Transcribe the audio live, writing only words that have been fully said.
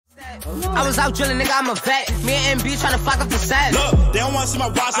I was out drilling, nigga, I'm a vet. Me and MB trying to fuck up the set. Look, they don't want to see my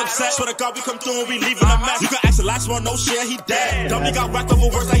rise upset. Swear to God, we come through and we leaving a mess. You can ask the last one, no share, he dead. Dummy got whacked over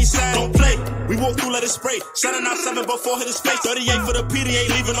words that he said. Don't play, we walk through, let it spray. 7 out 7 before hit his face. 38 for the PDA,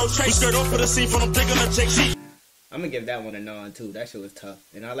 leaving no trace. Skirt off for the scene from them digging the JG. I'm gonna give that one a 9 too. That shit was tough,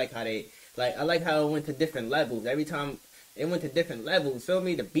 and I like how they I like how it went to different levels. Every time it went to different levels. Feel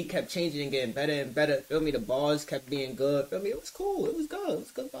me? The beat kept changing and getting better and better. Feel me? The bars kept being good. Feel me? It was cool. It was good. It was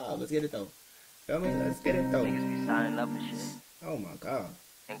a good vibe. Let's get it though. Feel me? Let's get it though. Niggas be signing up and shit. Oh my god.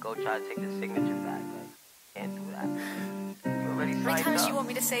 And go try to take the signature back. Like, can't do that. You already signed How many times up. you want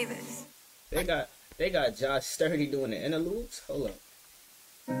me to say this? They got Josh Sturdy doing the interludes. Hold up.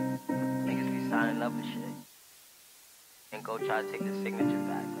 Niggas be signing up and shit. And go try to take the signature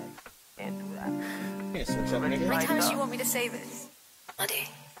back. Like, can't do that. Can't switch up, How many nigga. times you want me to say this?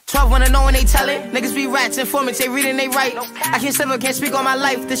 12 wanna know when they tell it. Niggas be rats, informants, they reading, they write. I can't slip, I can't speak on my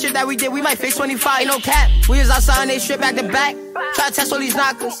life. The shit that we did, we might face 25. Ain't no cap. We was outside and they strip back to back. Try to test all these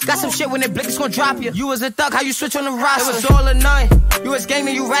knockers. Got some shit when they blink, it's gon' drop you. You was a thug, how you switch on the roster? It was all or none. You was gang,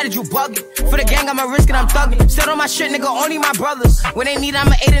 then you ratted, you bugging. For the gang, I'm a risk and I'm thugging. Still on my shit, nigga, only my brothers. When they need,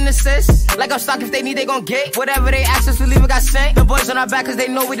 I'ma aid and assist. Like I'm stuck, if they need, they gon' get whatever they ask us, we leave it got sent. The boys on our back, cause they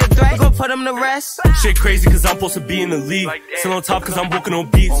know we the threat. We gon' put them to rest. Shit crazy cause I'm supposed to be in the league. Still on top cause I'm walking on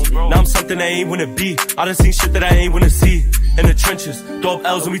beats. Now I'm something I ain't wanna be. I done seen shit that I ain't wanna see. In the trenches, throw up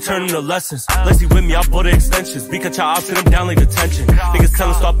L's and we turn them to lessons. Let's see with me, I bought the extensions. We cut your ops to them down like detention. Niggas tell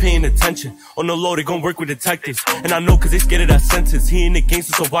them stop paying attention. On the low, they gon' work with detectives. And I know cause they scared of that sentence. He ain't the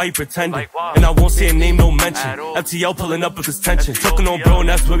gangster, so why he pretending? And I won't say a name, no mention. FTL pulling up with this tension. Talking on bro, and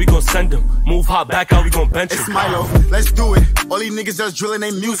that's where we gon' send him. Move hot back out, we gon' bench him. It's Milo, let's do it. All these niggas just drilling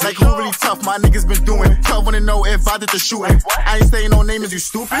they music. Like who really tough, my niggas been doing. 12 wanna know if I did the shooting. I ain't saying no name, is you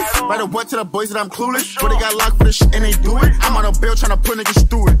stupid? Write a what to the boys that I'm clueless. But they got locked for the shit and they do it. I'm on a bill trying to put niggas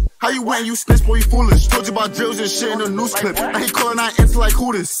through it. How you went, you snitch, boy, you foolish. Told you about drills and shit in the news clip. Now he calling out answer like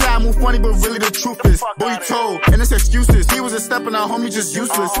who this? Say I move funny, but really the truth is, boy, you told, and it's excuses. He was a stepping out, homie, just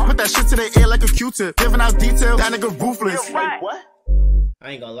useless. Put that shit to the air like a Q-tip. Giving out detail, that nigga ruthless. What?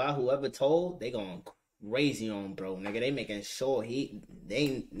 I ain't gonna lie, whoever told, they gon' crazy on bro, nigga. They making sure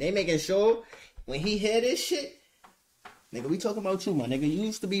they making sure when he hear this shit, nigga, we talking about you, my nigga. You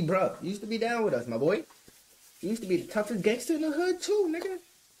used to be bro. You used to be down with us, my boy. You used to be the toughest gangster in the hood too, nigga.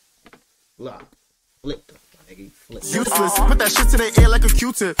 Lock. Flipped him, my nigga. Flipped him. Useless. Put that shit to the air like a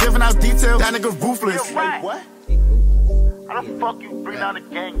Q-tip. Giving out detail, that nigga ruthless. What? How the fuck you bring down the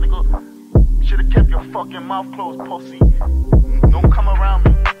gang, nigga? Should've kept your fucking mouth closed, pussy. Don't come around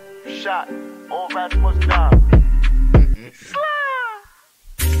me. Shot. All rats must die.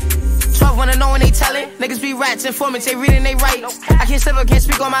 12 wanna know when they tell it. Niggas be rats, informants, they reading, they write. I can't slip, I can't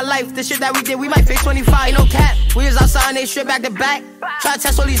speak on my life. The shit that we did, we might face 25. Ain't no cap. We was outside and they strip back to back. Try to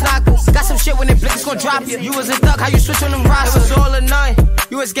test all these knockers. Got some shit when they blink, it's gon' drop you. You was a thug, how you switch on them rocks? It was all or none.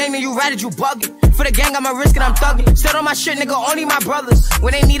 You was gang, then you ratted, you bugging. For the gang, I'm a risk and I'm thugging. Still on my shit, nigga, only my brothers.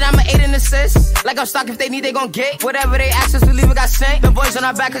 When they need, I'ma aid and assist. Like I'm stuck, if they need, they gon' get whatever they ask us, we leave it got sent. The boys on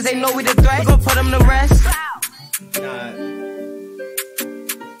our back, cause they know we the threat. We gon' put them to rest. Nah.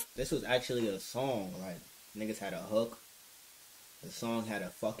 This was actually a song, like, niggas had a hook. The song had a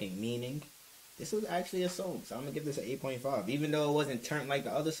fucking meaning. This was actually a song, so I'm gonna give this an 8.5. Even though it wasn't turned like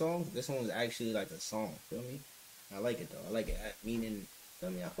the other songs, this one was actually like a song, feel me? I like it though, I like it, meaning, feel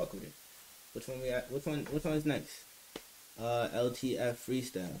me, I fuck with it. Which one we at? Which one is next? LTF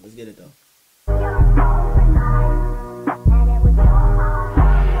Freestyle, let's get it though.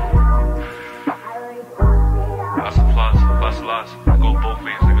 Lots of plus, lots. Go both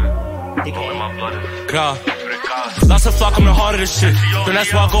ways, nigga. All in my blood is. God. Lots of flock, I'm the heart of this shit. Then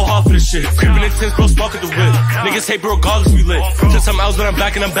that's why I go hard for this shit. Creeping in tents, bro, spark at the whip. Niggas hate, bro, regardless we lit. Just some else, but I'm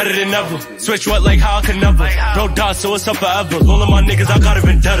back and I'm better than ever. Switch what, like how I can never. Bro, die, so it's up forever. All of my niggas, I got a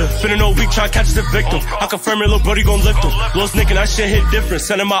vendetta. Spending all week, try to catch the victim. I confirm it, little brody gon' lift him. Lost nigga, that shit hit different.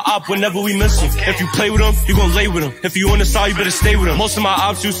 Sending my op whenever we miss him. If you play with him, you gon' lay with him. If you on the side, you better stay with him. Most of my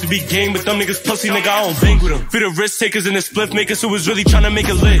ops used to be gang, but them niggas pussy, nigga, I don't bang with them. For the risk takers and the spliff makers who was really trying to make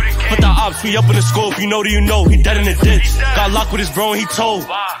it lit. Put the ops, we up in the scope, you know that you know, he dead in the ditch. Got locked with his bro and he told.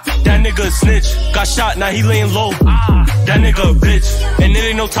 That nigga a snitch. Got shot, now he laying low. That nigga a bitch. And it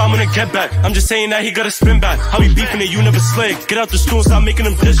ain't no time on the get back. I'm just saying that he gotta spin back. How we beefing it, you never slick. Get out the school and stop making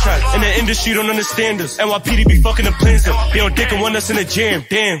them diss tracks. And the industry don't understand us. NYPD be fucking the plans up. They don't dick and want us in the jam.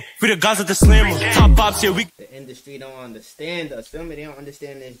 Damn, we the guys at the slammer. Top pops here, we. The industry don't understand us, feel me? They don't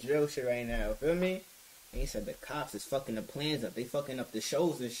understand this drill shit right now, feel me? And he said the cops is fucking the plans up. They fucking up the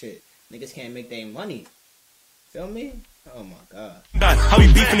shows and shit. Niggas can't make their money. Feel me? Oh my god. How we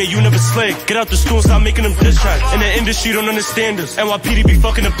beefing it, you never slay. Get out the school and stop making them diss tracks. In the industry don't understand us. NYPD be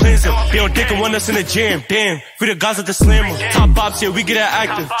fucking the plans up. They don't dick and want us in the jam. Damn, we the guys at the slammer. Top pops here, we get it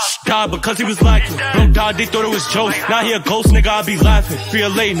active. Died because he was lacking. Bro died, they thought it was jokes. Now he a ghost, nigga, I be laughing. Free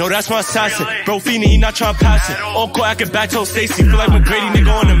LA, no, that's my assassin. Bro Feeney, he not trying to pass it. All court, I can back tell Stacy. Feel like McGrady,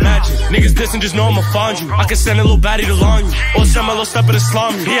 nigga, on the magic. Niggas dissing, just know I'ma find you. I can send a little baddie to lawn you. Or send my little stepper to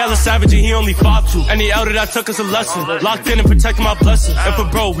slime you. He hella savage and he only 5'2". And the elder that took us a lesson. Locked in and protecting my blessing. And for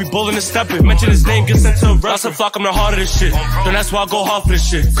bro, we bowling and stepping. Mention his name, get sent to a rest. Lots of flock, I'm the heart of this shit. Then that's why I go hard for this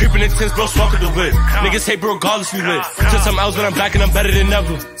shit. Creeping in tents, bro, smoke the lid. Niggas hate, bro, regardless we live. Just some else when I'm back and I'm better than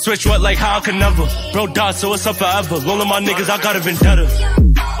ever. Switch what like how I can never. Bro died, so it's up forever. Lonely my niggas, I got a vendetta.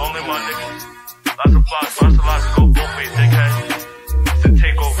 Lonely my niggas. Lots of plots, lots of lies go both ways, dickhead. It's a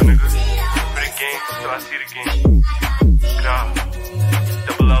takeover, niggas. For the game, till I see the game. God.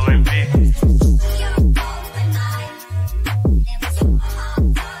 Double LMB.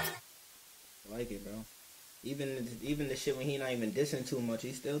 I like it, bro. Even the shit when he not even dissing too much,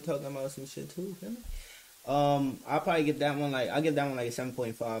 he's still talking about some shit too. Feel me? I'll probably give that one like a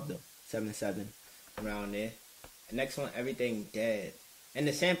 7.5 though, 7.7 around there. The next one, Everything Dead, and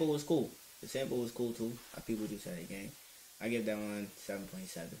the sample was cool. The sample was cool too. People do say that game. I give that one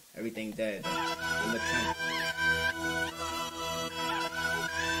 7.7. Everything Dead. Number 10.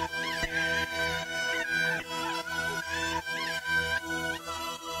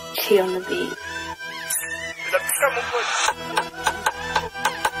 She on the beat.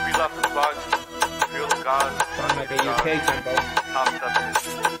 We love the vlog. Real God. Sound like a UK tempo. Top stuff.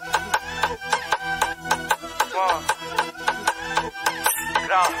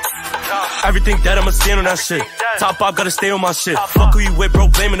 Everything dead, I'ma stand on that shit. Top pop, gotta stay on my shit. Fuck who you with, bro,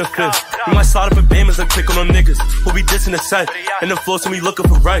 blaming the fifth. We might slide up in Bama's and click on them niggas who be dissing the set. In the floor, so we looking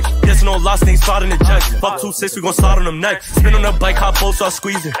for right. Guessing on lost things, spotting the jets. Fuck 2-6, we gon' slide on them next. Spin on the bike, hop both, so I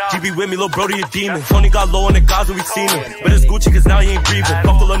squeeze it. GB with me, little brody, a demon. Tony got low on the guys when we seen him. But it's Gucci, cause now he ain't breathing.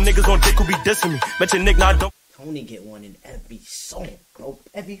 Fuck full of niggas on dick who be dissing me. Mention Nick, now I don't. Tony get one in every song, bro.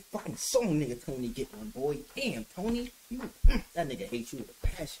 Every fucking song, nigga, Tony get one, boy. Damn, Tony, you, that nigga hates you with a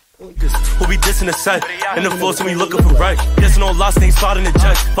passion, boy. Who be dissing the set? In the floor, so we looking for right. Guessing on lost things, spotting the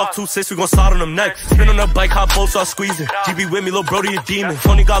jets. Fuck 2-6, we gon' slide on them next. Spin on the bike, hop both, so I squeeze it. GB with me, little brody, a demon.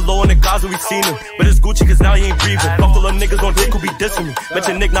 Tony got low on the guys when we seen him. But it's Gucci, cause now he ain't breathing. Fuck full of niggas on dick who be dissing me.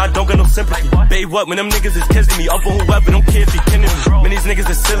 Mention Nick, now I don't got no sympathy. Babe, what? When them niggas is kissing me. Up for whoever, don't care if he kidding me. Man, these niggas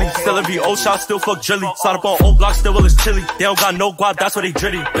is silly. Still every old shot, still fuck Jilly. Slide up on old blocks, still well it's chilly. They don't got no guap, that's why they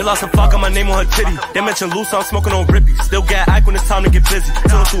dritty. They lost some flock on my name on her titty. They mention loose, I'm smoking on Rippy. Still get act when it's time to get busy.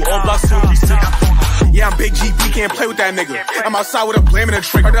 Tillin' through old blocks, still in G6. Yeah, I'm Big GB, can't play with that nigga. I'm outside with a blam and a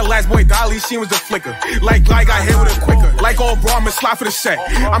trick. Heard that last boy Dolly, she was the flicker. Like Glide got hit with a quicker. Like all bro, I'ma slide for the set.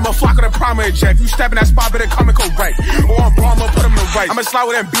 I'm a flock of the primer eject. You step in that spot, better come and correct. Or on bro, I'ma put him to right. I'ma slide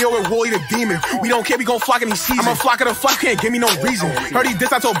with that BO with Wooly the demon. We don't care, we gon' flock in these seasons. I'm a flock of the flock, can't give me no reason. Heard he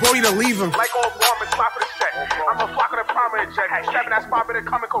dissed, I told Brody to leave him. Like all bro, I'ma slide for the set. I'm a flock of the primer eject. You step in that spot, better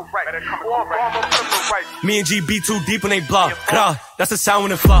come and correct. Or on bro, I'ma put him to right. Me and GB too deep when they block. That's the sound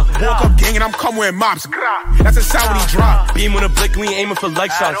when it flop. Walk up gang and I'm coming with mops. That's the sound when he drop. Beam on a blick, we ain't aiming for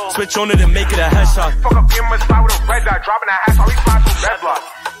leg shots. Switch on it and make it a headshot. Fuck up game, I'ma slide with a red dot. Dropping that hat, so he slide through red block.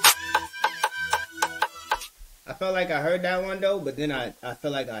 I felt like I heard that one though, but then I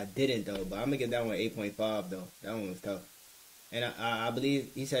felt like I didn't though. But I'm gonna give that one 8.5 though. That one was tough. And I believe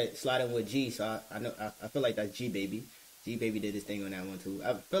he said sliding with G, so I feel like that's G Baby. G Baby did his thing on that one too.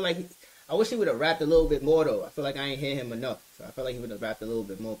 I feel like I wish he would have rapped a little bit more though. I feel like I ain't hear him enough, so I feel like he would have rapped a little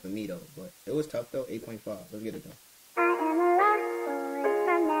bit more for me though. But it was tough though. 8.5. Let's get it done.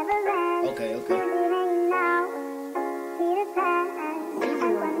 Okay.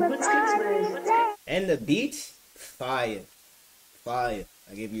 And the beats, fire. I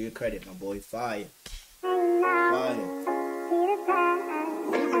give you your credit, my boy. Fire.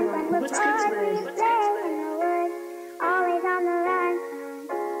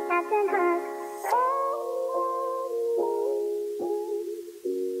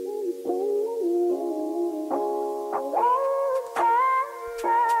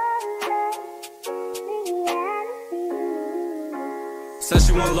 Said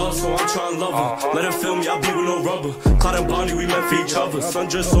she want love, so I'm trying to love her. Let her feel me, I'll be with no rubber. Cloud and Bonnie, we meant for each other.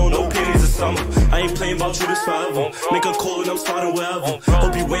 Sundress on, no panties in summer. I ain't playing about you this forever. Make a call and I'm sliding wherever.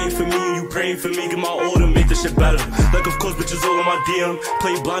 Hope you waiting for me and you praying for me. Get my order, make this shit better. Like of course bitches all on my DM.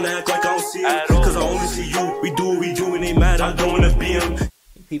 Play blind, act like I don't see it. Cause I only see you. We do what we do and they mad, I don't wanna be him.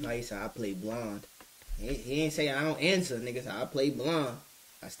 People how he said I play blonde. He ain't say I don't answer, niggas. I play blonde.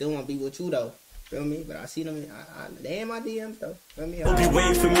 I still wanna be with you though. Feel me? But I see them, they in my DMs though. Feel me? Hope you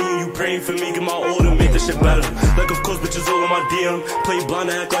waiting for me, you praying for me, get my order, make this shit better. Like of course bitches all on my DM, play blind,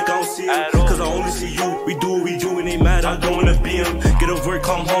 act like I don't see them. Cause I only see you, we do what we do and they mad, I don't wanna be them. Get off work,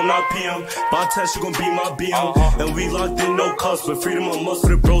 come home, not PM. By test, you gon' be my BM. And we locked in, no cuss, but freedom a must for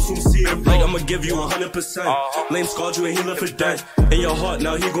the bros who see it. Like I'ma give you 100%. Lame scarred you and he left for dead. In your heart,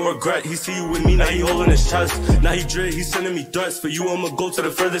 now he gon' regret. He see you with me, now he holding his chest. Now he dread, he sending me threats. For you, I'ma go to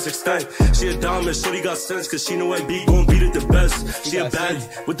the furthest extent. She a diamond, shorty got sense, cause she know MB gon' beat it the best. She a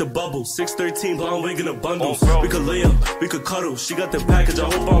baddie with the bubble, 613, blonde wig in a bundle. We could lay up, we could cuddle. She got the package, I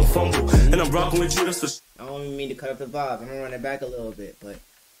hope I don't fumble. And I'm rocking with you, that's for I don't even mean to cut up the vibe. I'm gonna run it back a little bit, but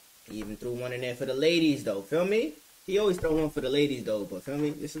he even threw one in there for the ladies though. Feel me? He always throw one for the ladies though, but feel me?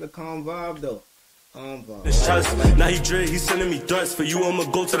 This is a calm vibe though. his chest. Now he dread, he sending me threats. For you, I'ma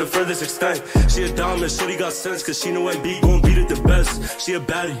go to the furthest extent. She a diamond, shorty got sense, cause she know MB gon' beat it the best. She a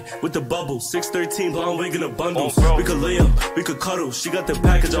baddie with the bubble, 613, blonde wig in a bundle. We could lay up, we could cuddle. She got the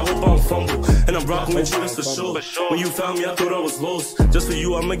package, I hope I don't fumble. And I'm rocking with you, that's for sure. When you found me, I thought I was lost. Just for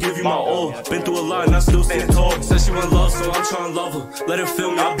you, I'ma give you my all. Been through a lot and I still stand tall. Said she want love, so I'm trying to love her. Let her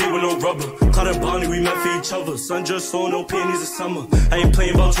feel me, I be with no rubber. Caught her body, we meant for each other. Sun just saw no panties of summer. I ain't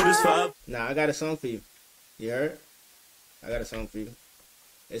playing about you this forever. Nah, I got a song for you. You heard? I got a song for you.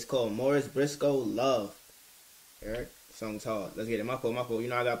 It's called Mori, Briscoe, Love. You heard? Song's hard. Let's get it. My fault. You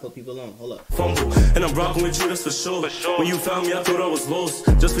know I gotta put people on. Hold up. Fumble, and I'm rocking with you, that's for sure. When you found me, I thought I was lost.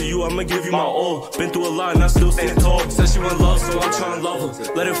 Just for you, I'ma give you my all. Been through a lot and I still stand tall. Said she want love, so I'm trying to love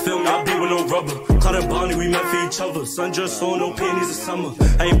her. Let her feel me, I be with no rubber. Caught her body, we meant for each other. Sun just saw no panties of summer.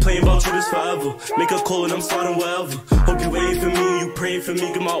 I ain't playing about you this forever. Make a call and I'm sliding wherever. Hope you waiting for me, you praying for me,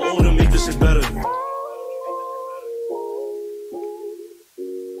 get my all to make this shit better.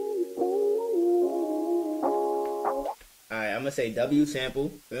 Alright, I'm gonna say W sample,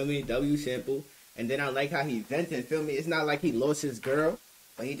 feel me? W sample. And then I like how he vented, feel me? It's not like he lost his girl,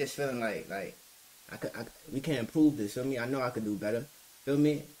 but he just feeling like we can improve this, feel me? I know I could do better, feel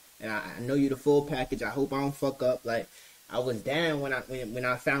me? And I know you the full package. I hope I don't fuck up. Like, I was down when I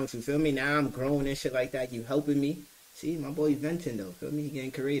found you, feel me? Now I'm growing and shit like that. You helping me. See, my boy venting though, feel me? He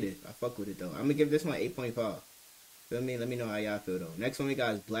getting creative. I fuck with it though. I'm gonna give this one 8.5. Feel me? Let me know how y'all feel though. Next one we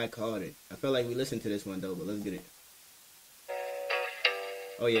got is Black Hearted. I feel like we listened to this one though, but let's get it.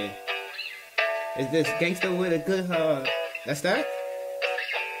 Oh yeah. Is this Gangsta with a Good Heart? That's that?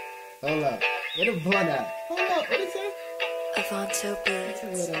 Hold up. Where the blunt at? Hold up. What is it? Avanto Beats.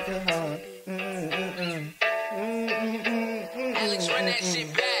 With a good heart. Alex, run that shit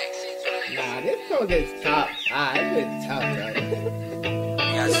back. Nah, this song is top. It's been top, right?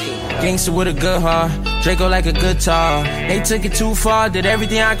 Gangsta with a good heart, Draco like a guitar. They took it too far, did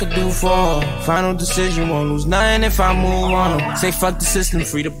everything I could do for her. Final decision, won't lose nothing if I move on them. Say fuck the system,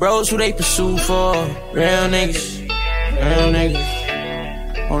 free the bros who they pursue for. Real niggas, real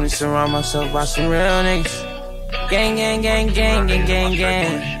niggas. Only surround myself by some real niggas. Gang, gang, gang, gang, gang, gang,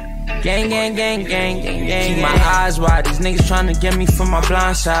 gang. Gang, gang, gang, gang, gang, gang. Keep my eyes wide, these niggas tryna get me from my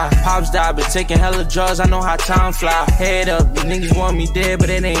blind side. Pops died, but taking hella drugs, I know how time fly. Head up, these niggas want me dead, but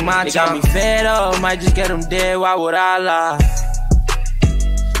it ain't my time. They got me fed up, might just get them dead, why would I lie?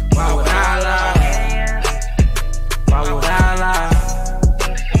 Why would I lie? Why would I lie?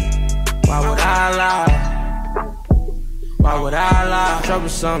 Why would I lie? Why would I lie?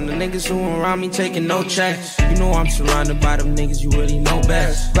 Troublesome, the niggas who around me taking no checks. You know I'm surrounded by them niggas, you really know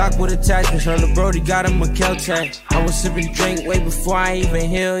best. Block with attachments, heard the Brody got him a Kel-Tech. I was sipping drink way before I even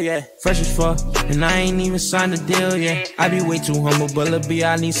heal, yeah. Fresh as fuck, and I ain't even signed a deal yet. I be way too humble, but look, B,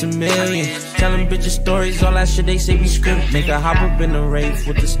 I need some millions. Telling bitches stories, all that shit they say be script. Make a hop up in the rave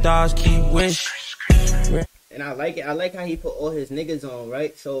with the stars, keep wish. And I like it. I like how he put all his niggas on,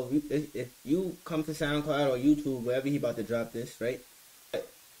 right? So if you come to SoundCloud or YouTube, wherever he about to drop this, right?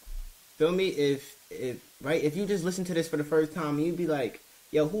 Feel me? If you just listen to this for the first time, you'd be like,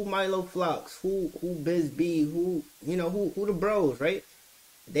 yo, who Milo Flocks? Who Biz B? Who the bros, right?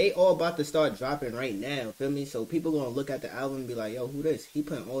 They all about to start dropping right now. Feel me? So people gonna look at the album and be like, yo, who this? He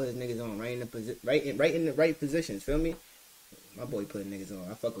putting all his niggas on right in the right positions. Feel me? My boy putting niggas on.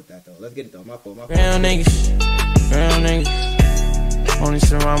 I fuck with that though. Let's get it though. My fault. Real niggas. Real niggas. Only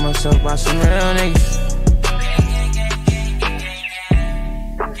surround myself by some real niggas.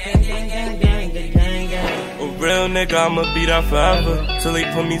 A real nigga, I'ma be there forever. Till they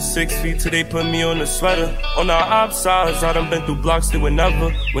put me 6 feet, till they put me on the sweater. On our upsides, I done been through blocks they would never.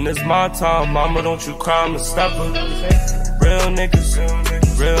 When it's my time, mama, don't you cry, I'm a stepper. Real niggas,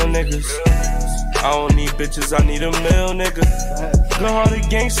 real niggas. I don't need bitches, I need a mill, nigga. Good-hearted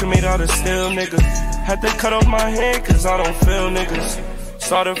gangster made out of steel, nigga. Had to cut off my head, cause I don't feel niggas.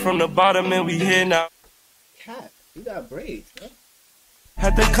 Started from the bottom and we here now. Cat, you got braids, huh?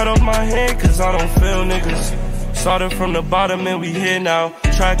 Had to cut off my hand cause I don't feel niggas. Started from the bottom and we here now.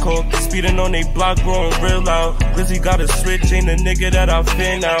 Track hook, speeding on they block, growing real loud. Glizzy got a switch, ain't a nigga that I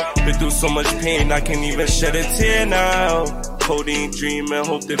fear now. Been through so much pain, I can't even shed a tear now. Codeine dreaming,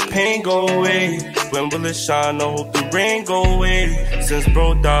 hope the pain go away. When will it shine? I hope the rain go away. Since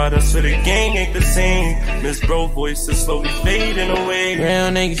bro died, I swear the gang ain't the same. Miss bro voice is slowly fading away.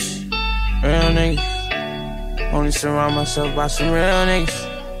 Real niggas, real niggas. Only surround myself by some real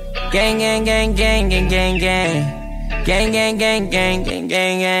niggas. Gang, gang, gang, gang, gang, gang, gang. Gang, gang, gang, gang, gang,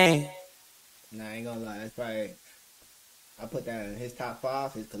 gang, gang. Nah, I ain't gonna lie, that's probably, I put that in his top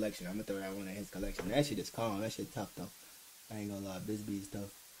 5, his collection. I'm gonna throw that one in his collection. That shit is calm, that shit tough though. I ain't gonna lie, Bisbee's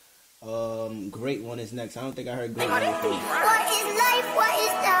tough. Great one is next. I don't think I heard great one before. What is life? What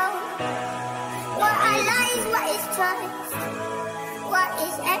is love? What are lies? What is trust? What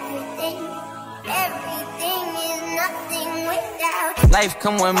is everything? Everything is nothing without. Life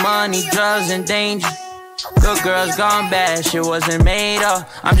come with money, drugs, and danger. Good girls gone bad, shit wasn't made up.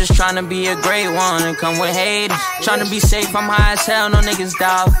 I'm just trying to be a great one and come with haters. Trying to be safe, I'm high as hell, no niggas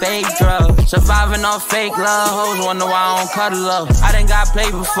die off fake drugs. Surviving off fake love, hoes wonder why I don't cuddle up. I done got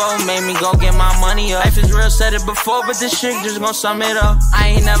played before, made me go get my money up. Life is real, said it before, but this shit just gon' sum it up. I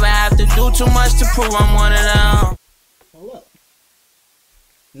ain't never have to do too much to prove I'm one of them. Hold up.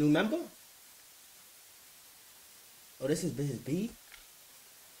 New member? Oh, this is his B?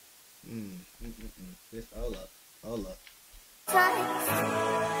 This, hold up.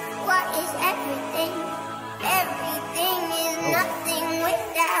 What is everything? Everything is nothing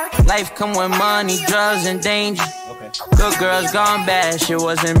without. Life come with money, drugs, and danger. Okay. Good girls gone bad, shit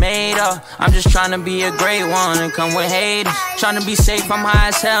wasn't made up. I'm just trying to be a great one and come with haters. Trying to be safe, I'm high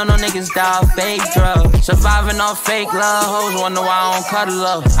as hell, no niggas die off fake drugs. Surviving off fake love, hoes wonder why I don't cuddle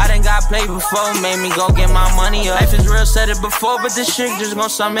up. I done got played before, made me go get my money up. Life is real, said it before, but this shit just gon'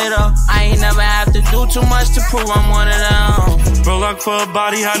 sum it up. I ain't never have to do too much to prove I'm one of them. Bro locked for a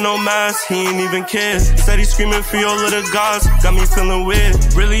body, had no mask, he ain't even care. Said he screaming for your little gods, got me feeling weird.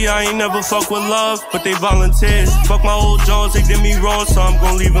 Really, I ain't never fuck with love, but they volunteered. Fuck my old Jones, they did me wrong, so I'm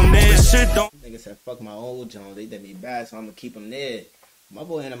gon' leave them there. Shit don't. Nigga said, fuck my old Jones, they did me bad, so I'm gonna keep them there. My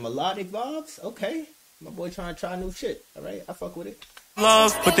boy in the melodic vibes, okay. My boy trying to try new shit, alright, I fuck with it.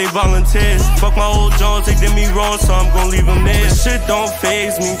 Love, but they volunteered. Fuck my old Jones, they did me wrong, so I'm gon' leave them there. This shit don't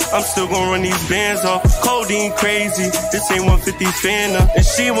faze me, I'm still gon' run these bands off. Codeine crazy, this ain't 150 Fanta. And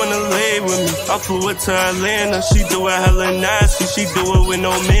she wanna lay with me, I flew her to Atlanta. She do it hella nasty, she do it with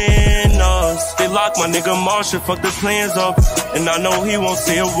no manners. They lock my nigga Marshall, fuck the plans up. And I know he won't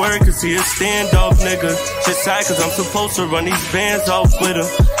say a word, cause he a stand-up nigga. Shit sad, cause I'm supposed to run these bands off with him.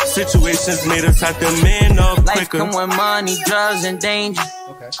 Situations made us have to man up quicker. Life come with money, drugs, and danger.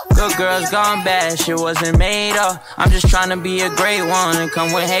 Okay. Good girls gone bad, shit wasn't made up. I'm just trying to be a great one and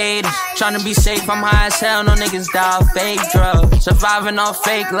come with haters. Trying to be safe, I'm high as hell, no niggas die off fake drugs. Surviving off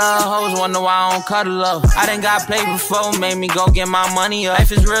fake love, hoes wonder why I don't cuddle up. I done got played before, made me go get my money up.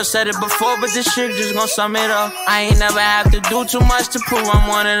 Life is real, said it before, but this shit just gon' sum it up. I ain't never have to do too much to prove I'm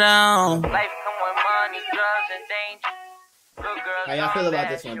one of them. Life come with money, drugs, and danger. How y'all feel about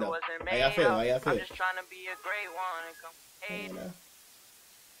this one though? How y'all feel? I'm just trying to be a great one and come haters.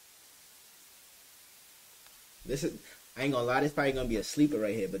 This is, I ain't gonna lie, this probably gonna be a sleeper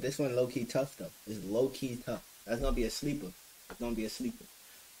right here, but this one low-key tough though. This is low-key tough. That's gonna be a sleeper. It's gonna be a sleeper.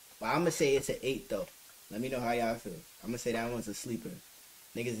 But I'm gonna say it's an 8 though. Let me know how y'all feel. I'm gonna say that one's a sleeper.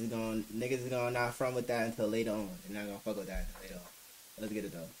 Niggas is gonna not front with that until later on. They're not gonna fuck with that until later on. Let's get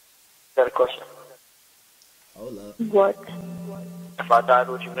it though. Got a question. Hold up. What? If I died,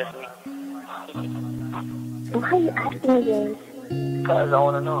 would you miss me? Why are you asking me this? Because I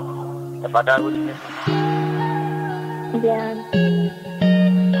want to know. If I died, would you miss me? Yeah.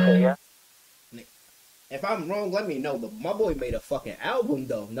 Say yeah? If I'm wrong, let me know. But my boy made a fucking album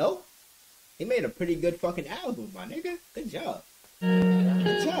though, no? He made a pretty good fucking album, my nigga. Good job.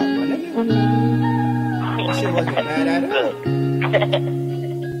 Good job, my nigga. That shit wasn't bad at all.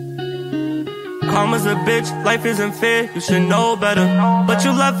 Karma's a bitch, life isn't fair, you should know better. But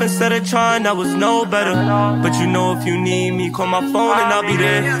you left instead of trying, that was no better. But you know if you need me, call my phone and I'll be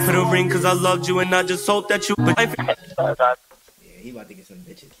there. Put a ring cause I loved you and I just hope that you... Yeah, he about to get some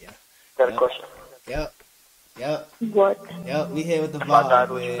bitches, yeah. Got a question. Yep. What? Yep, we here with the vibe,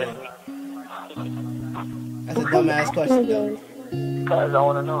 man. That's a dumbass question, though. Because I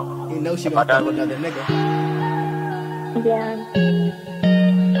want to know. You know she gonna fuck with another nigga. Yeah.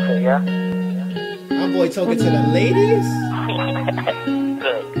 Say yeah? My boy talking to the ladies?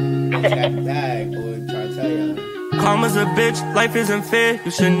 Good. That bag, boy, trying to tell y'all. Karma's a bitch, life isn't fair, you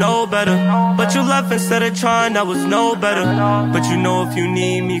should know better. But you left instead of trying, that was no better. But you know if you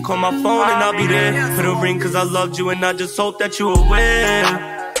need me, call my phone and I'll be there. Put a ring cause I loved you and I just hope that you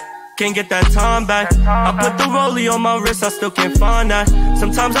aware. Can't get that time back. I put the rollie on my wrist, I still can't find that.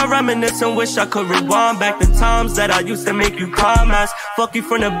 Sometimes I reminisce and wish I could rewind back the times that I used to make you climax. Fuck you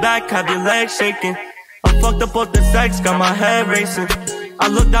from the back, have your legs shaking. I'm fucked up off the sex, got my head racing. I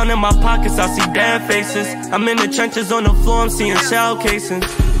look down in my pockets, I see dead faces. I'm in the trenches on the floor, I'm seeing shell casings.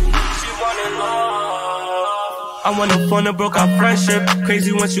 I wanna fund a broke our friendship.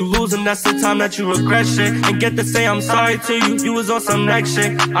 Crazy once you lose them, that's the time that you regret shit. And get to say I'm sorry to you, you was on some next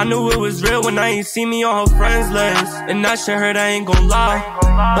shit. I knew it was real when I ain't see me on her friends list. And that shit hurt, I ain't gon' lie.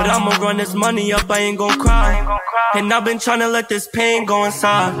 But I'ma run this money up, I ain't gon' cry. And I've been tryna let this pain go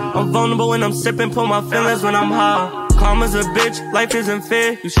inside. I'm vulnerable when I'm sipping, pull my feelings when I'm high. Karma's a bitch, life isn't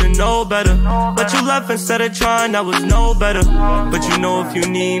fair, you should know better. But you left instead of trying, that was no better. But you know if you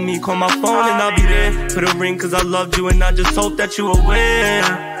need me, call my phone and I'll be there. Put a ring cause I loved you and I just hope that you aware.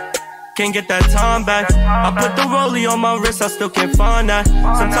 Can't get that time back. I put the rollie on my wrist, I still can't find that.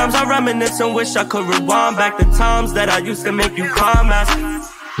 Sometimes I reminisce and wish I could rewind back the times that I used to make you climax.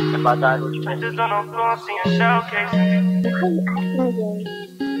 If I died, would you just on the floor, seeing shell cases?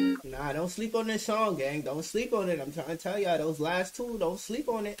 Nah, don't sleep on this song, gang. Don't sleep on it. I'm trying to tell y'all, those last two, don't sleep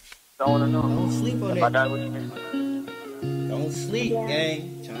on it. Don't sleep on it. Don't sleep,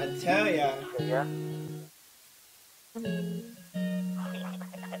 gang. Trying to tell y'all. Yeah.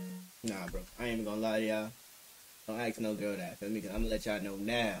 Nah, bro. I ain't even gonna lie to y'all. Don't ask no girl that. Feel me? Cause I'm gonna let y'all know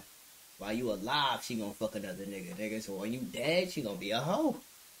now. While you alive, she gonna fuck another nigga. So when you dead, she gonna be a hoe.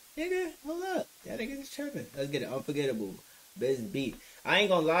 Nigga, hold up. That nigga is tripping. Let's get it. Unforgettable. Best beat. I ain't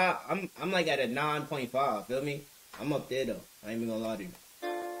gonna lie, I'm like at a 9.5, feel me? I'm up there though. I ain't even gonna lie to you.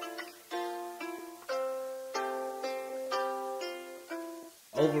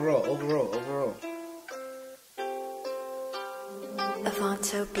 Overall.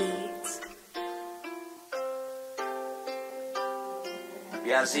 Avanto Beats.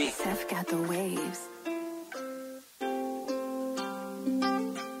 Yeah, Z. Seth got the waves.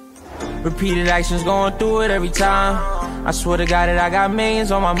 Repeated actions going through it every time. I swear to God that I got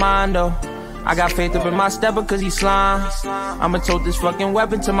millions on my mind though. I got faith up in my stepper cause he slime. I'ma tote this fucking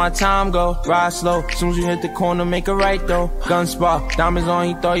weapon till my time go. Ride slow, soon as you hit the corner, make a right though. Gun spark, diamonds on,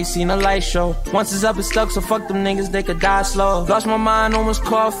 he thought he seen a light show. Once it's up, it's stuck, so fuck them niggas, they could die slow. Lost my mind, almost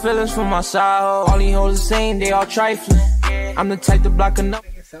caught feelings from my side. All these hoes the same, they all trifling. I'm the type to block a number.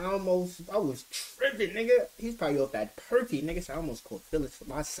 I was tripping, nigga. He's probably off that perky, nigga. So I almost caught feelings from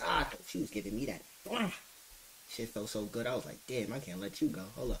my side. She was giving me that. Shit felt so good. I was like, damn, I can't let you go.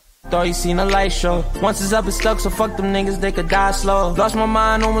 Hold up. Thought you seen a light show. Once it's up, it's stuck, so fuck them niggas, they could die slow. Lost my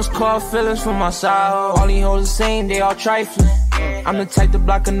mind, almost caught feelings from my side. All these hoes the same, they all trifling. I'm the type to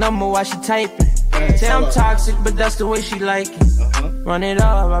block a number while she typing. Say I'm toxic, but that's the way she like it. Run it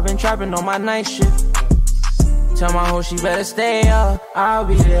up, I've been trapping on my night shift. Tell my hoe she better stay up, I'll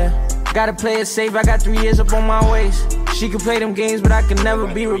be there. Gotta play it safe, I got 3 years up on my waist. She can play them games, but I can never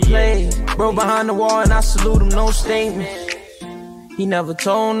be replaced. Bro behind the wall and I salute him, no statements. He never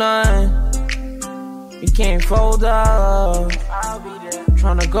told none. He can't fold up. I'll be there.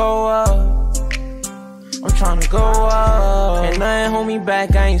 Tryna go up. I'm tryna go up. And nothing hold me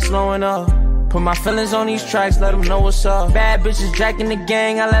back, I ain't slowing up. Put my feelings on these tracks, let them know what's up. Bad bitches jacking the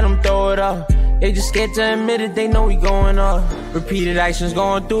gang, I let them throw it up. They just scared to admit it, they know we going up. Repeated actions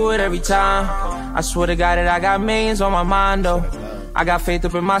going through it every time. I swear to God that I got millions on my mind though. I got faith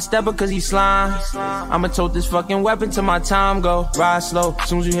up in my stepper cause he slime. I'ma tote this fucking weapon till my time go. Ride slow,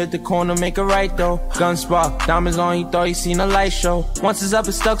 soon as you hit the corner, make a right though. Gun spark, diamonds on, he thought he seen a light show. Once it's up,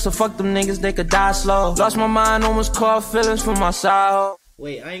 it's stuck, so fuck them niggas, they could die slow. Lost my mind, almost caught feelings from my side.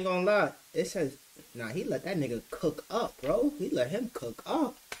 Wait, I ain't gonna lie. It says, nah, he let that nigga cook up, bro. He let him cook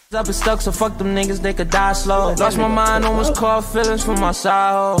up. Up and stuck, so fuck them niggas, they could die slow. Lost my mind, almost caught feelings from my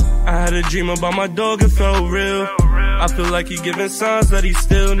side. I had a dream about my dog, it felt real. I feel like he giving signs that he's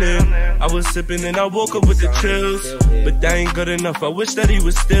still near. I was sipping and I woke up with the chills. But that ain't good enough, I wish that he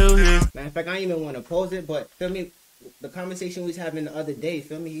was still here. Matter of fact, I ain't even want to pose it, but feel me, the conversation we was having the other day,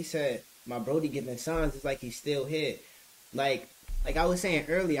 feel me, he said, my brody giving signs, it's like he's still here. Like I was saying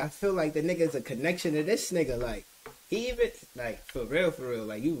earlier, I feel like the nigga's a connection to this nigga, like, he even, like, for real,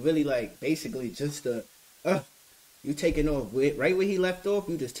 like, you really, like, basically just, you taking off, right where he left off,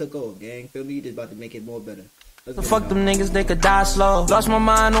 you just took off, gang, feel me, you just about to make it more better. So fuck them niggas, they could die slow. Lost my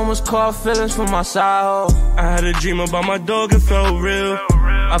mind, almost caught feelings from my side. I had a dream about my dog, it felt real.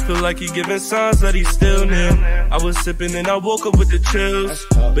 I feel like he giving signs that he's still near. I was sipping and I woke up with the chills,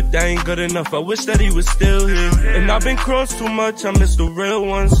 but that ain't good enough. I wish that he was still here. And I've been crossed too much, I miss the real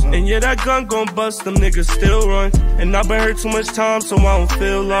ones. And yeah, that gun gon' bust, them niggas still run. And I've been hurt too much time, so I don't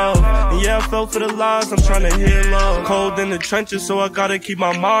feel love. And yeah, I fell for the lies, I'm tryna heal love. Cold in the trenches, so I gotta keep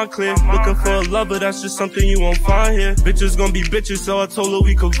my mind clear. Looking for a lover, that's just something you won't find here. Bitches gon' be bitches, so I told her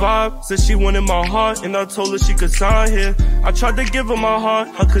we could vibe. Said she wanted my heart, and I told her she could sign here. I tried to give her my heart,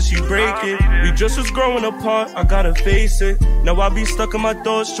 how could she break it? We just was growing apart, I gotta face it. Now I be stuck in my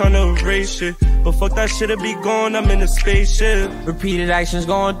thoughts trying to erase shit. But fuck that shit'll be gone, I'm in a spaceship. Repeated actions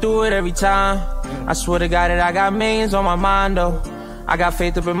going through it every time. I swear to God that I got millions on my mind though. I got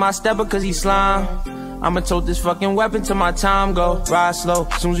faith up in my stepper cause he slime. I'ma tote this fucking weapon till my time go. Ride slow,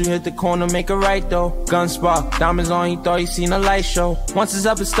 soon as you hit the corner, make a right though. Gun spark, diamonds on, he thought he seen a light show. Once it's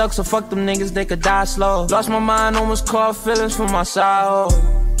up, it's stuck, so fuck them niggas, they could die slow. Lost my mind, almost caught feelings from my side hoe.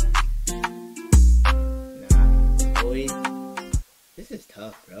 Nah, boy. This is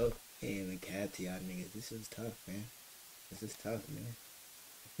tough, bro. Can't even cap to y'all niggas. This is tough, man. This is tough, man.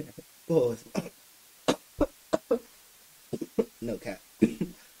 Pause. No cap.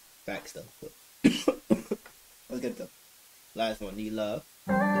 Facts though. Let's get the last one. Need love.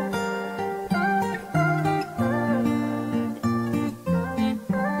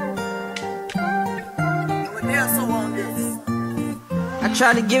 I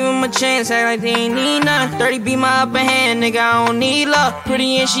tried to give him a chance, act like they ain't need none. 30 be my upper hand, nigga, I don't need love.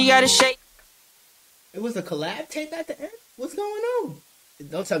 Pretty and she got a shake. It was a collab tape at the end? What's going on?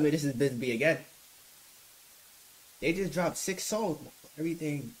 Don't tell me this is Biz B again. They just dropped 6 songs.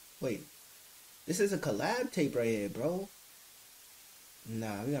 Everything. Wait. This is a collab tape right here, bro.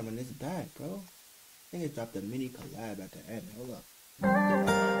 Nah, we gotta run this back, bro. I think it dropped a mini collab at the end. Hold up.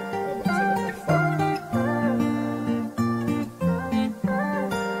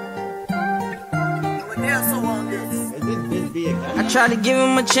 I tried to give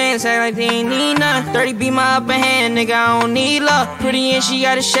him a chance, act like they ain't need none. 30 be my upper hand, nigga, I don't need love. Pretty and she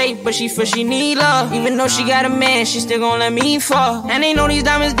got a shape, but she feel she need love. Even though she got a man, she still gon' let me fall. And they know these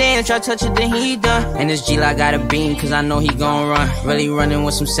diamonds dance, try to touch it, then he done. And this G-Lock got a beam, cause I know he gon' run. Really running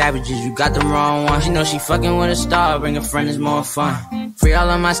with some savages, you got the wrong one. She know she fucking with a star, bring a friend is more fun. Free all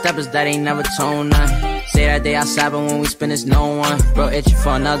of my steppers that ain't never told none. Say that they outside, but when we spin, it's no one. Bro itching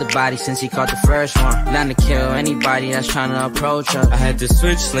for another body since he caught the first one. Down to kill anybody that's trying to approach us. I had to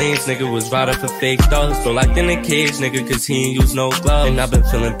switch lanes, nigga was riding for fake thugs. So locked in a cage, nigga, cause he ain't use no gloves. And I've been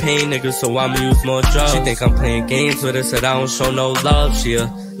feeling pain, nigga, so I'ma use more drugs. She think I'm playing games with her, said I don't show no love. She a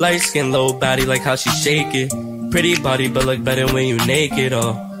light skin, low body, like how she shake it. Pretty body, but look better when you naked,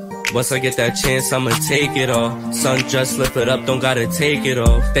 oh. Once I get that chance, I'ma take it all. Sun just lift it up, don't gotta take it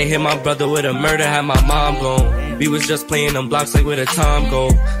off. They hit my brother with a murder, had my mom gone. We was just playing them blocks like where the time go.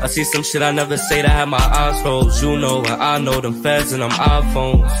 I see some shit I never say that had my eyes closed. You know and I know them feds and them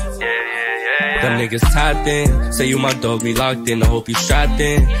iPhones. Them niggas tapped in. Say you my dog, we locked in. I hope you strapped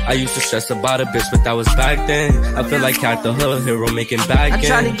in. I used to stress about a bitch, but that was back then. I feel like Cat the Hood hero making back I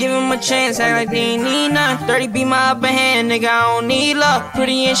tried to give him a chance, act like they ain't need none. 30 be my upper hand, nigga, I don't need love.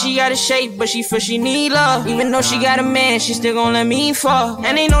 Pretty and she got a shape, but she feel she need love. Even though she got a man, she still gon' let me fall.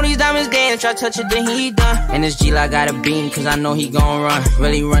 And they know these diamonds dance, try to touch it, then he done. And this G-Lock got a beam, cause I know he gon' run.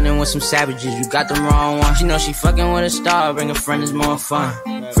 Really running with some savages, you got the wrong one. She know she fucking with a star, bring a friend is more fun.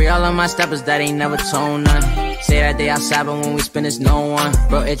 Free all of my steppers that ain't never told none. Say that they outside, but when we spin, it's no one.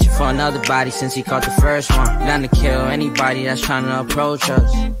 Bro itching for another body since he caught the first one. Down to kill anybody that's trying to approach us.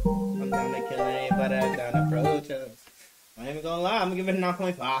 I'm down to kill anybody that's trying to approach us. I ain't even gonna lie, I'm gonna give it a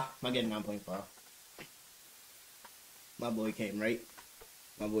 9.5. I get 9.5. My boy came right.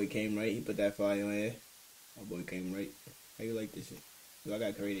 My boy came right. He put that fire on here. My boy came right. How you like this shit? Do I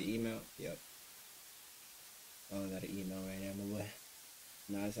gotta create an email? Yep. Oh, I got an email right now, my boy.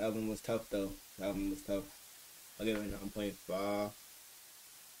 Nah, this album was tough though. This album was tough. I'll give it a 9.5.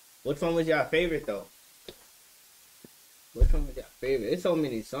 Which one was y'all favorite though? Which one was y'all favorite? There's so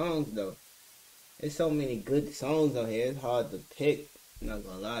many songs though. There's so many good songs on here. It's hard to pick. I'm not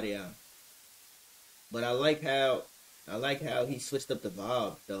gonna lie to y'all. But I like how he switched up the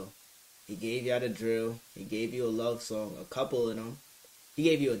vibe though. He gave y'all the drill. He gave you a love song, a couple of them. He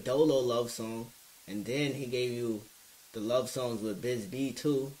gave you a Dolo love song, and then he gave you the love songs with Biz B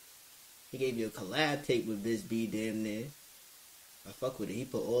too. He gave you a collab tape with Biz B damn near. I fuck with it. He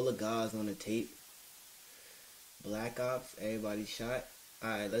put all the guys on the tape. Black Ops, everybody shot.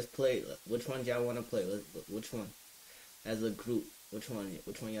 Alright, let's play. Which one y'all want to play? Which one? As a group, which one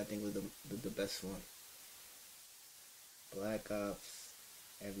y'all think was the best one? Black Ops,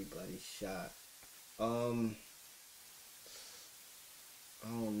 everybody shot. I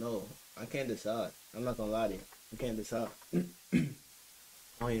don't know. I can't decide. I'm not gonna lie to you. I can't decide. I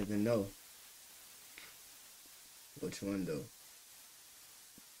don't even know which one though.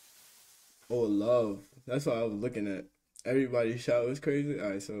 Oh, Love. That's what I was looking at. Everybody's Shot was crazy.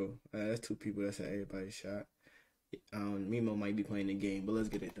 Alright, so that's two people that said Everybody's Shot. Mimo might be playing the game, but let's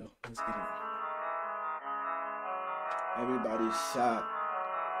get it though. Let's get it. Everybody's Shot.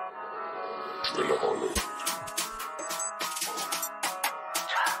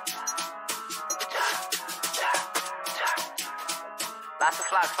 Lots of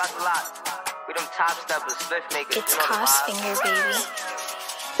flocks, lots of lots. We them top steppers, split makers. It's cross finger, baby.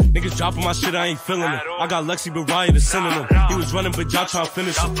 Niggas dropping my shit, I ain't feeling it. I got Lexi but Ryan to sending him. He was running, but y'all tryna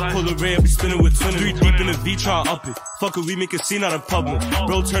finish him. Pull the red, we spinning with twin. 3 deep in the V, try up it. Fuck it, we make a scene out of public.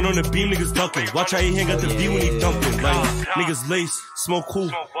 Bro, turn on the beam, niggas ducking. Watch how he hang out the V when he dumping. Like, niggas lace, smoke cool.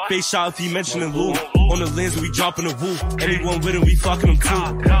 Face shot if he mentioning Lou. On the lens, we dropping the woo. Anyone with him, we fucking him too.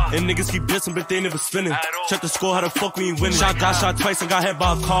 And niggas keep dissing, but they never spinning. Check the score, how the fuck we ain't winning. Got shot twice and got hit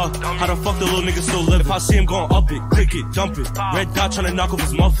by a car. How the fuck the little niggas still live? If I see him going up it, click it, dump it. Red dot tryna knock off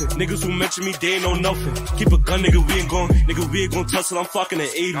his muffin. Niggas who mention me, they ain't know nothing. Keep a gun, nigga, we ain't gon' touch it, I'm fucking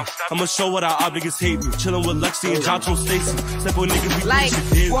at 80. I'ma show what our op niggas hate me. Chillin' with Lexi and Jonto Stacy. Step on niggas, we like,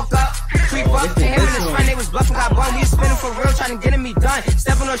 woke up, creep up to him and his friend, they was bluffing, got bun. We spinning for real, trying to get me done.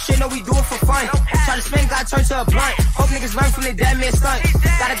 Step on no shit, no, we do it for fun. Try to spin, got turned to a blunt. Hope niggas learn from their dead man stunt.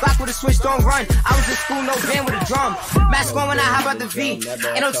 Got a Glock with a switch, don't run. I was in school, no band with a drum. Mask on when I hop out the V.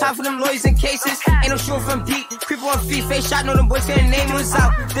 Ain't no time for them lawyers and cases. Ain't no shooting from deep. Creep on feet, face shot, know them boys couldn't name was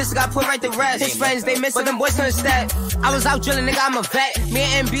out. This got put right the rest. His friends, they miss, but them boys couldn't step. I was out drilling, nigga, I'm a vet. Me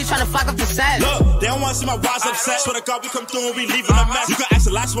and MB trying to flock up the set. Look, they don't wanna see my rise upset. Swear to God, we come through and we leaving a mess. You can ask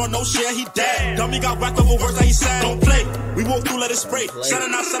the last one, no share, he dead. Dummy got whacked over words that he said. Don't play, we walk through, let it spray.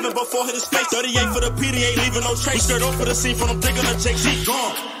 7 out 7 before hit his face. 38 for the PDA, leaving no trace. We skirt off for the scene from them digging the Jake. She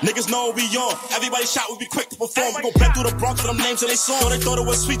gone. Niggas know we on. Everybody shot, we be quick to perform. We gon' bend through the Bronx for them names and they song. So they thought it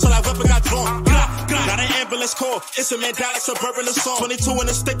was sweet till that weapon got drawn. Got an ambulance call. It's a man down like suburban the song. 22 in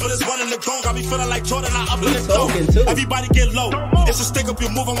the stick, but it's 1 in the gong. Got me feeling like Jordan, I up in the flow. Everybody get low. It's a stick up, you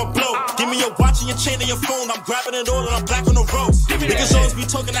move, I'ma blow. Give me your watch and your chain and your phone. I'm grabbing it all and I'm back on the road. Niggas always be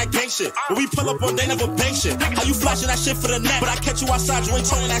talking that gang shit. When we pull up on, they never bang shit. How you flashing that shit for the net? But I catch you outside, you ain't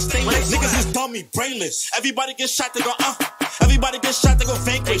turning that stainless. Niggas is dummy, brainless. Everybody get shot, they go, Everybody get shot, they go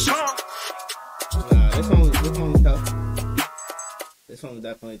vanquish. This one was tough. This one was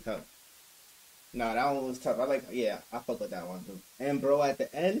definitely tough. Nah, that one was tough. I fuck with that one too. And bro, at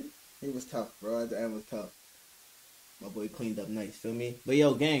the end, it was tough. Bro, at the end was tough. My boy cleaned up nice, feel me? But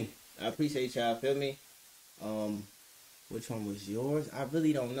yo, gang, I appreciate y'all, feel me? Which one was yours? I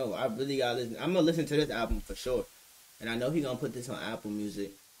really don't know. I really gotta listen. I'm gonna listen to this album for sure. And I know he gonna put this on Apple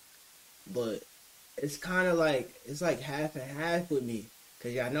Music. But it's kind of like, it's like half and half with me.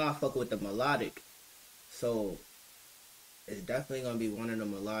 Because y'all know I fuck with the melodic. So, it's definitely gonna be one of the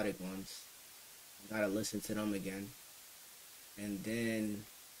melodic ones. I gotta listen to them again. And then,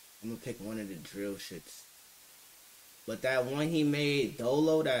 I'm gonna pick one of the drill shits. But that one he made,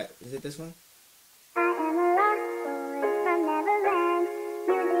 Dolo, is it this one?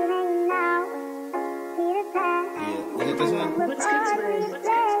 Yeah, is it this one?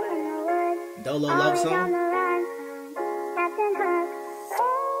 Dolo Love Song?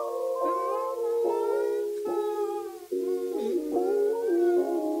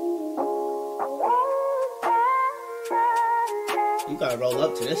 You gotta roll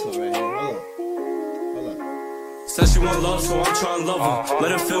up to this one right here. Hold up. Said she want love, so I'm tryna love her.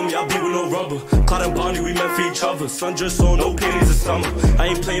 Let her feel me, I be with no rubber. Caught and Bonnie, we meant for each other. Sundress on, no panties in summer. I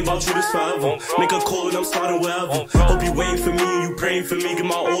ain't playing about you this forever. Make a call and I'm starting wherever. Hope you waiting for me and you praying for me. Get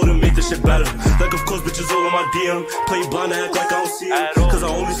my order, make this shit better. Like of course bitches all on my DM. Play blind, act like I don't see him. Cause I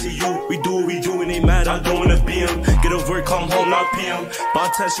only see you. We do what we do and they mad, I don't wanna be him. Get off work, come home, not PM.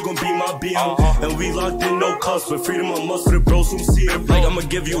 By 10, she gon' be my BM. And we locked in, no cuss. But freedom on must for the bros who see it. Like I'ma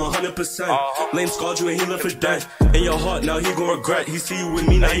give you 100%. Lame scarred you and he left for dead. In your heart, now he gon' regret. He see you with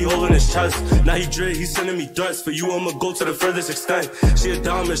me, now he holding his chest. Now he dread, he sending me threats. For you, I'ma go to the furthest extent. She a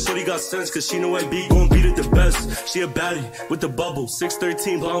diamond, shorty got sense. Cause she know MB gon' beat it the best. She a baddie with the bubble.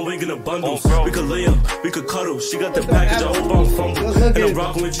 6'13", blonde wig in the bundles. We could lay up, we could cuddle. She got the package, I hope I don't fumble. And I'm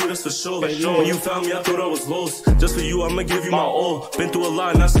rocking with you, that's for sure. When you found me, I thought I was lost. Just for you, I'ma give you my all. Been through a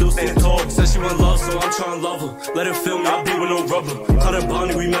lot and I still stand tall. Said she want love, so I'm tryna love her. Let her feel me, I be with no rubber. Caught and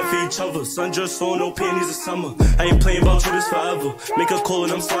Bonnie, we meant for each other. Sundress on, no panties in summer. I ain't playing about you this forever. Make a call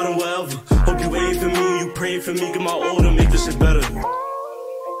and I'm sliding wherever. Hope you waiting for me, you praying for me. Get my order, make this shit better.